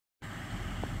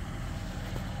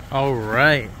All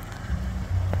right,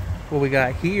 what we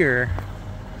got here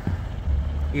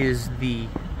is the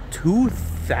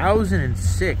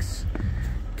 2006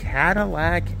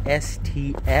 Cadillac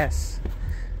StS,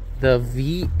 the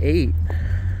V8.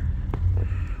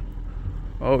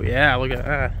 Oh yeah, look at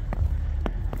that.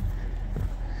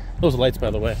 Those lights,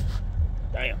 by the way.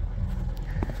 Damn.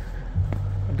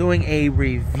 I'm doing a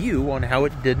review on how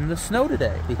it did in the snow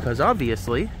today, because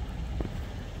obviously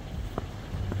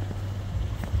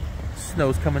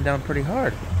snow's coming down pretty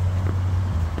hard.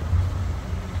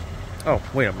 Oh,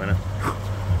 wait a minute.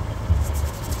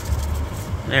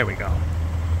 There we go.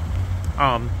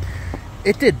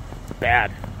 It did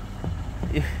bad.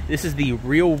 This is the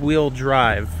rear-wheel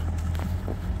drive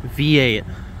V8.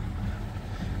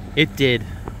 It did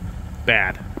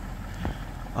bad.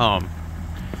 It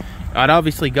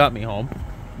obviously got me home,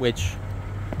 which,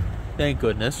 thank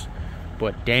goodness.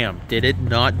 But damn, did it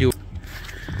not do.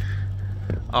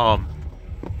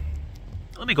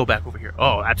 Let me go back over here.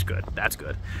 Oh, that's good. That's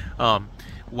good.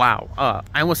 Wow.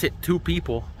 I almost hit 2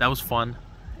 people. That was fun.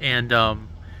 And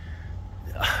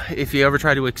if you ever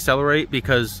try to accelerate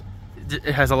because it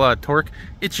has a lot of torque,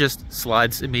 it just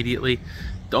slides immediately.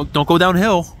 Don't go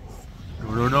downhill.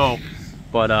 No.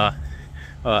 But I'm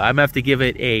gonna have to give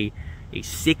it a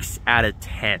 6 out of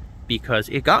 10 because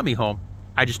it got me home.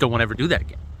 I just don't want to ever do that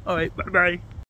again. All right, bye-bye.